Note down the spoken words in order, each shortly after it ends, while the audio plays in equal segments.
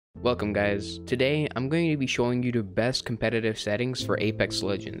Welcome guys, today I'm going to be showing you the best competitive settings for Apex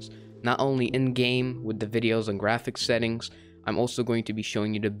Legends. Not only in-game with the videos and graphics settings, I'm also going to be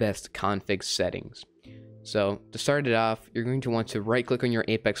showing you the best config settings. So to start it off, you're going to want to right click on your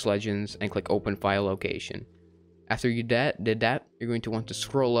Apex Legends and click open file location. After you did that, you're going to want to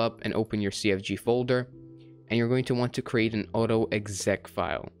scroll up and open your CFG folder, and you're going to want to create an Autoexec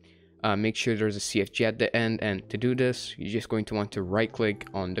file. Make sure there's a CFG at the end, and to do this, you're just going to want to right click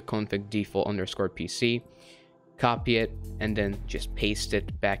on the config default _ PC, copy it, and then just paste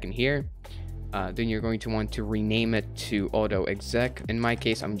it back in here. Then you're going to want to rename it to Autoexec. In my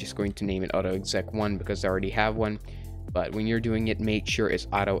case, I'm just going to name it Autoexec 1 because I already have one. But when you're doing it, make sure it's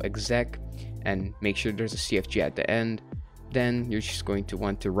Autoexec and make sure there's a CFG at the end. Then you're just going to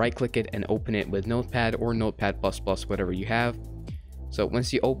want to right click it and open it with Notepad or Notepad++, whatever you have. So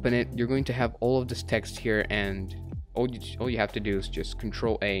once you open it, you're going to have all of this text here, and all you have to do is just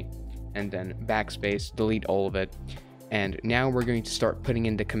Control A and then backspace, delete all of it. And now we're going to start putting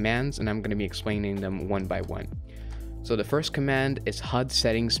in the commands, and I'm going to be explaining them one by one. So the first command is HUD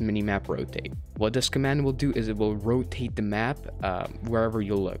settings minimap rotate. What this command will do is it will rotate the map wherever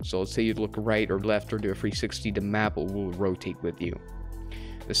you look. So let's say you look right or left or do a 360, the map will rotate with you.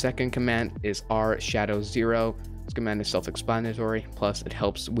 The second command is R shadow 0. This command is self-explanatory, plus it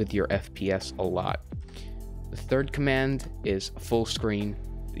helps with your FPS a lot. The third command is full screen.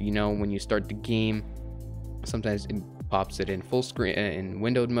 You know, when you start the game, sometimes it pops it in full screen in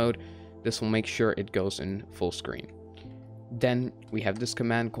windowed mode. This will make sure it goes in full screen. Then we have this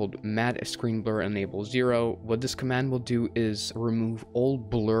command called mat screen blur enable 0. What this command will do is remove all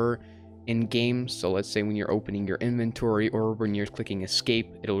blur in game. So let's say when you're opening your inventory or when you're clicking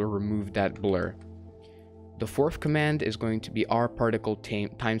escape, it'll remove that blur. The fourth command is going to be R particle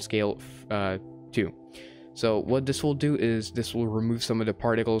timescale 2. So what this will do is this will remove some of the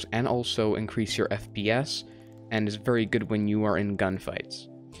particles and also increase your FPS, and is very good when you are in gunfights.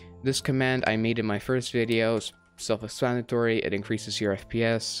 This command I made in my first video, self-explanatory. It increases your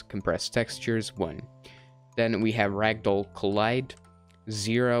FPS, compressed textures 1. Then we have ragdoll collide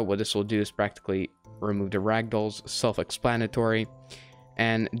 0. What this will do is practically remove the ragdolls, self-explanatory.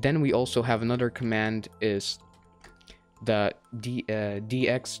 And then we also have another command is the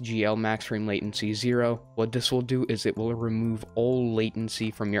DXGL max frame latency 0. What this will do is it will remove all latency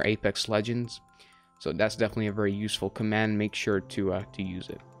from your Apex Legends. So that's definitely a very useful command. Make sure to use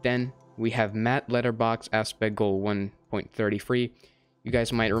it. Then we have mat letterbox aspect goal 1.33. You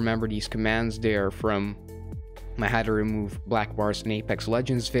guys might remember these commands. They are from my how to remove black bars in Apex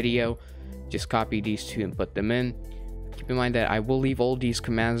Legends video. Just copy these two and put them in. Keep in mind that I will leave all these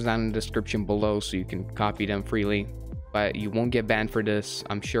commands down in the description below so you can copy them freely, but you won't get banned for this.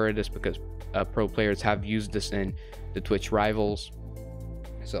 I'm sure it is because pro players have used this in the Twitch rivals.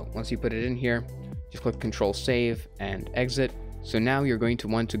 So once you put it in here, just click Control Save and exit. So now you're going to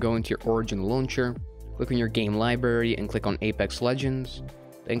want to go into your Origin launcher, click on your game library and click on Apex Legends,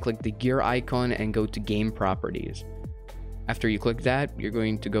 then click the gear icon and go to game properties. After you click that, you're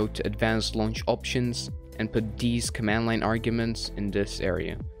going to go to advanced launch options and put these command line arguments in this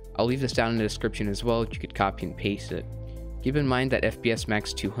area. I'll leave this down in the description as well. You could copy and paste it. Keep in mind that FPS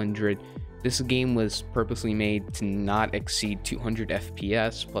max 200. This game was purposely made to not exceed 200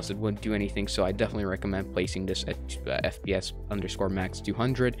 FPS, plus it wouldn't do anything, so I definitely recommend placing this at FPS _ max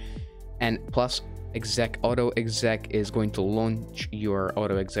 200. And plus, Autoexec is going to launch your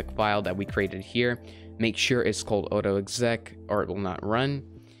Autoexec file that we created here. Make sure it's called Autoexec or it will not run.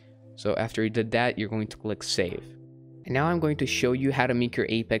 So after you did that, you're going to click save. And now I'm going to show you how to make your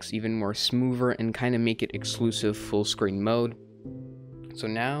Apex even more smoother and kind of make it exclusive full screen mode. So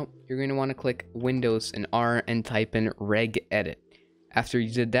now you're going to want to click Windows and R and type in regedit. After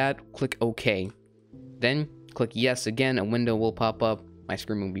you did that, click OK. Then click yes again, a window will pop up. My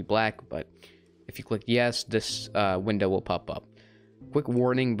screen will be black, but if you click yes, this window will pop up. Quick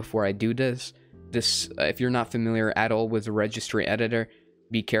warning before I do this. If you're not familiar at all with the registry editor,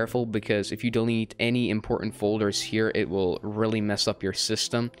 be careful, because if you delete any important folders here, it will really mess up your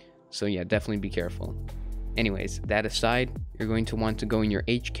system. So yeah, definitely be careful. Anyways, that aside, you're going to want to go in your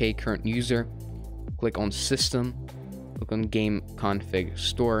HK current user, click on system, click on game config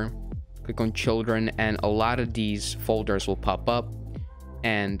store, click on children, and a lot of these folders will pop up.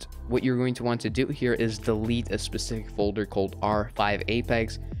 And what you're going to want to do here is delete a specific folder called R5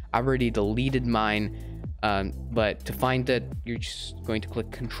 Apex. I've already deleted mine. But to find it, you're just going to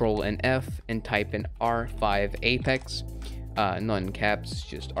click Control and F and type in R5 Apex, not in caps,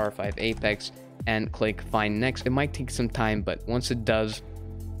 just R5 Apex, and click Find Next. It might take some time, but once it does,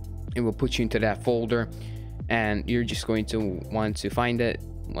 it will put you into that folder, and you're just going to want to find it.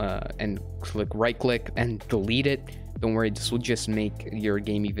 and click right click and delete it. Don't worry, this will just make your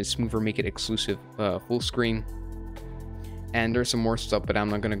game even smoother, make it exclusive full screen. And there's some more stuff, but I'm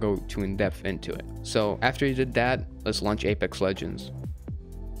not going to go too in depth into it. So after you did that, let's launch Apex Legends.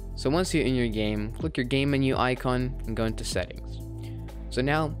 So once you're in your game, click your game menu icon and go into settings. So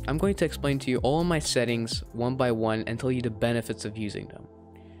now I'm going to explain to you all of my settings one by one and tell you the benefits of using them.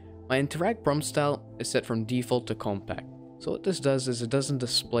 My interact prompt style is set from default to compact. So what this does is it doesn't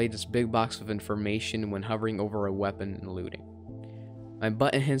display this big box of information when hovering over a weapon and looting. My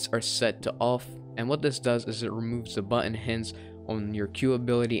button hints are set to off, and what this does is it removes the button hints on your Q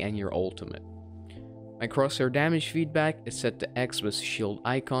ability and your ultimate. My crosshair damage feedback is set to X with shield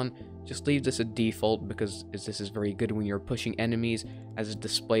icon. Just leave this at default because this is very good when you're pushing enemies, as it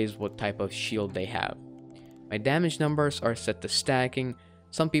displays what type of shield they have. My damage numbers are set to stacking.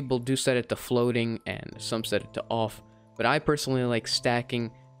 Some people do set it to floating and some set it to off, but I personally like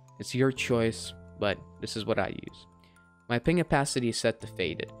stacking. It's your choice, but this is what I use. My ping opacity is set to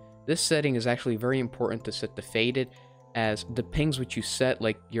faded. This setting is actually very important to set to faded, as the pings which you set,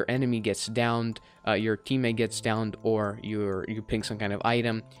 like your enemy gets downed, your teammate gets downed, or you ping some kind of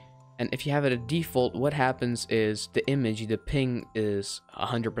item. And if you have it at default, what happens is the image, the ping is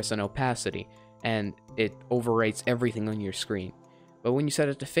 100% opacity, and it overwrites everything on your screen. But when you set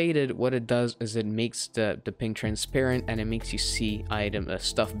it to faded, what it does is it makes the ping transparent, and it makes you see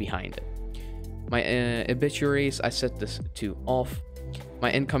stuff behind it. My obituaries, I set this to off. My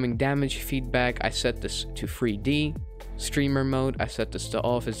incoming damage feedback, I set this to 3D. Streamer mode, I set this to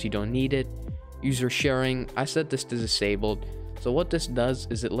off as you don't need it. User sharing, I set this to disabled. So what this does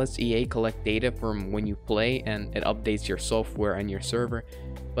is it lets EA collect data from when you play, and it updates your software and your server,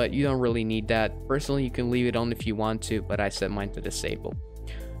 but you don't really need that. Personally, you can leave it on if you want to, but I set mine to disable.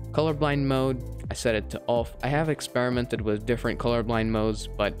 Colorblind mode, I set it to off. I have experimented with different colorblind modes,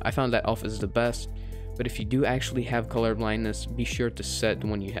 but I found that off is the best. But if you do actually have colorblindness, be sure to set the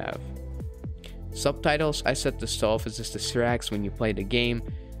one you have. Subtitles, I set this to off as this distracts when you play the game.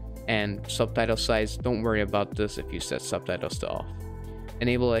 And subtitle size, don't worry about this if you set subtitles to off.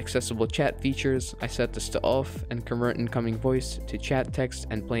 Enable accessible chat features, I set this to off, and convert incoming voice to chat text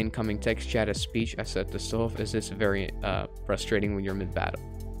and play incoming text chat as speech, I set this to off, as this is very frustrating when you're mid-battle.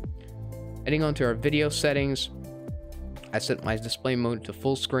 Heading on to our video settings, I set my display mode to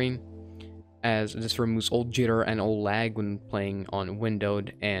full screen, as this removes all jitter and all lag when playing on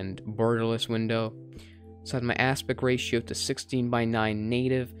windowed and borderless window. Set my aspect ratio to 16:9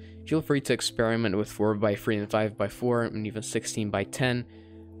 native. Feel free to experiment with 4:3 and 5:4 and even 16:10,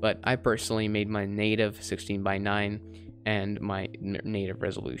 but I personally made my native 16:9 and my native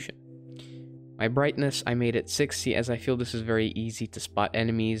resolution. My brightness, I made it 60, as I feel this is very easy to spot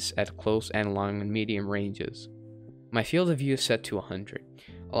enemies at close and long and medium ranges. My field of view is set to 100.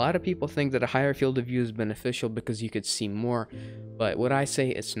 A lot of people think that a higher field of view is beneficial because you could see more, but what I say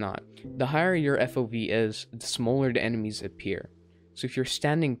it's not. The higher your FOV is, the smaller the enemies appear. So if you're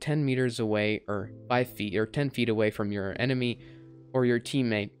standing 10 meters away, or 5 feet, or 10 feet away from your enemy or your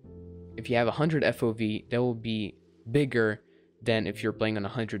teammate, if you have 100 FOV, that will be bigger than if you're playing on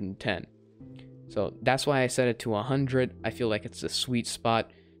 110. So that's why I set it to 100. I feel like it's a sweet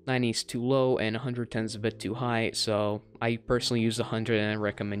spot. 90 is too low and 110 is a bit too high, so I personally use 100 and I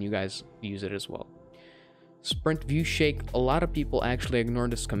recommend you guys use it as well. Sprint view shake, a lot of people actually ignore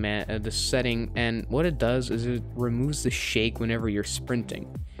this command, this setting, and what it does is it removes the shake whenever you're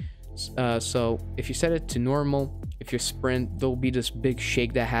sprinting. So if you set it to normal, if you sprint, there'll be this big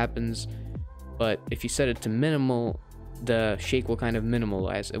shake that happens, but if you set it to minimal, the shake will kind of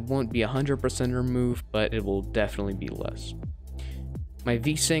minimalize. It won't be 100% removed, but it will definitely be less. My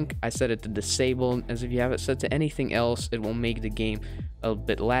VSync, I set it to disabled, as if you have it set to anything else, it will make the game a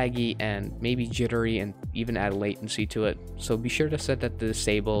bit laggy and maybe jittery and even add latency to it. So be sure to set that to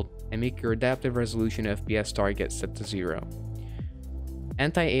disabled and make your adaptive resolution FPS target set to 0.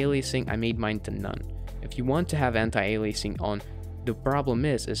 Anti-aliasing, I made mine to none. If you want to have anti-aliasing on, the problem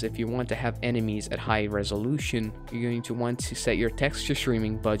is if you want to have enemies at high resolution, you're going to want to set your texture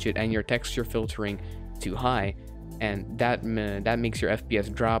streaming budget and your texture filtering to high, and that makes your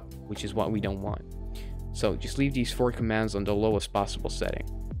FPS drop, which is what we don't want. So just leave these 4 commands on the lowest possible setting.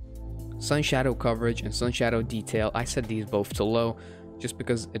 Sun shadow coverage and sun shadow detail, I set these both to low just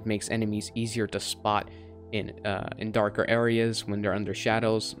because it makes enemies easier to spot in darker areas when they're under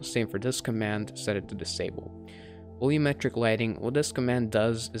shadows. Same for this command, set it to disable. Volumetric lighting, what this command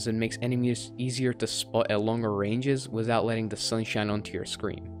does is it makes enemies easier to spot at longer ranges without letting the sun shine onto your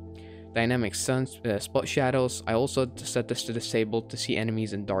screen. Dynamic spot shadows, I also set this to disable to see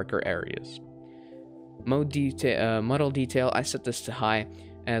enemies in darker areas. Model detail, I set this to high.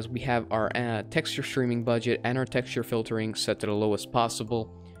 as we have our texture streaming budget and our texture filtering set to the lowest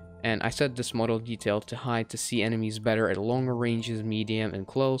possible. And I set this model detail to high to see enemies better at longer ranges, medium and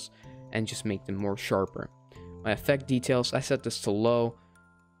close, and just make them more sharper. My effect details, I set this to low.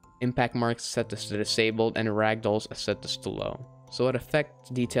 Impact marks, set this to disabled, and ragdolls, I set this to low. So what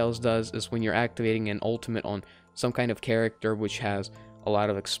effect details does is when you're activating an ultimate on some kind of character which has a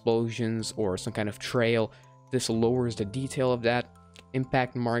lot of explosions or some kind of trail, this lowers the detail of that.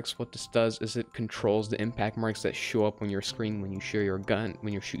 Impact marks, what this does is it controls the impact marks that show up on your screen when you shoot your gun.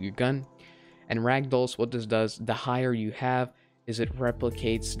 And ragdolls, what this does, the higher you have, is it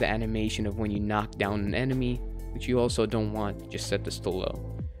replicates the animation of when you knock down an enemy, which you also don't want. Just set this to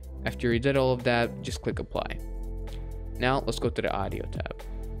low. After you did all of that, just click apply. Now let's go to the audio tab.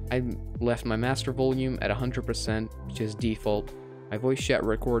 I left my master volume at 100%, which is default. My voice chat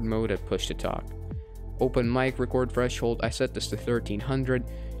record mode at push to talk. Open mic record threshold, I set this to 1300.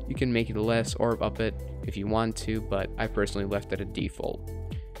 You can make it less or up it if you want to, but I personally left it at default.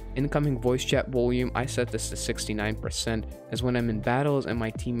 Incoming voice chat volume, I set this to 69%, as when I'm in battles and my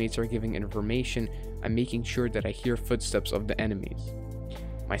teammates are giving information, I'm making sure that I hear footsteps of the enemies.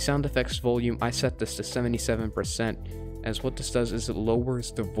 My sound effects volume, I set this to 77%, as what this does is it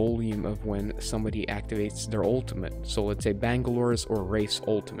lowers the volume of when somebody activates their ultimate. So let's say Bangalore's or Wraith's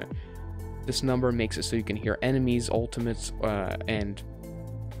ultimate. This number makes it so you can hear enemies, ultimates, and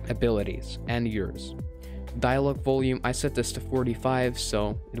abilities, and yours. Dialogue volume, I set this to 45,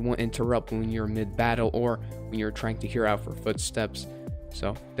 so it won't interrupt when you're mid-battle or when you're trying to hear out for footsteps.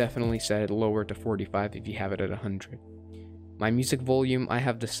 So definitely set it lower to 45 if you have it at 100. My music volume, I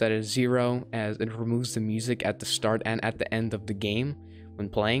have this set as 0, as it removes the music at the start and at the end of the game when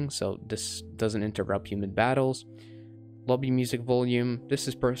playing, so this doesn't interrupt you mid-battles. Lobby music volume, this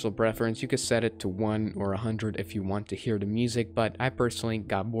is personal preference. You could set it to 1 or 100 if you want to hear the music, but I personally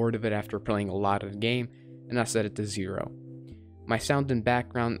got bored of it after playing a lot of the game, and I set it to 0. My sound and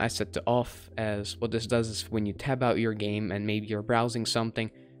background, I set to off, as what this does is when you tab out your game and maybe you're browsing something,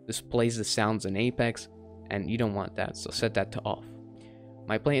 this plays the sounds in Apex, and you don't want that, so set that to off.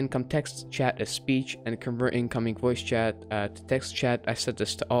 My play income text chat as speech and convert incoming voice chat to text chat, I set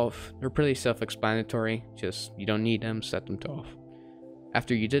this to off. They're pretty self-explanatory, just you don't need them, set them to off.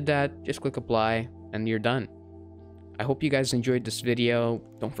 After you did that, just click apply and you're done. I hope you guys enjoyed this video.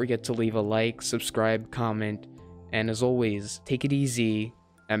 Don't forget to leave a like, subscribe, comment, and as always, take it easy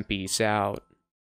and peace out.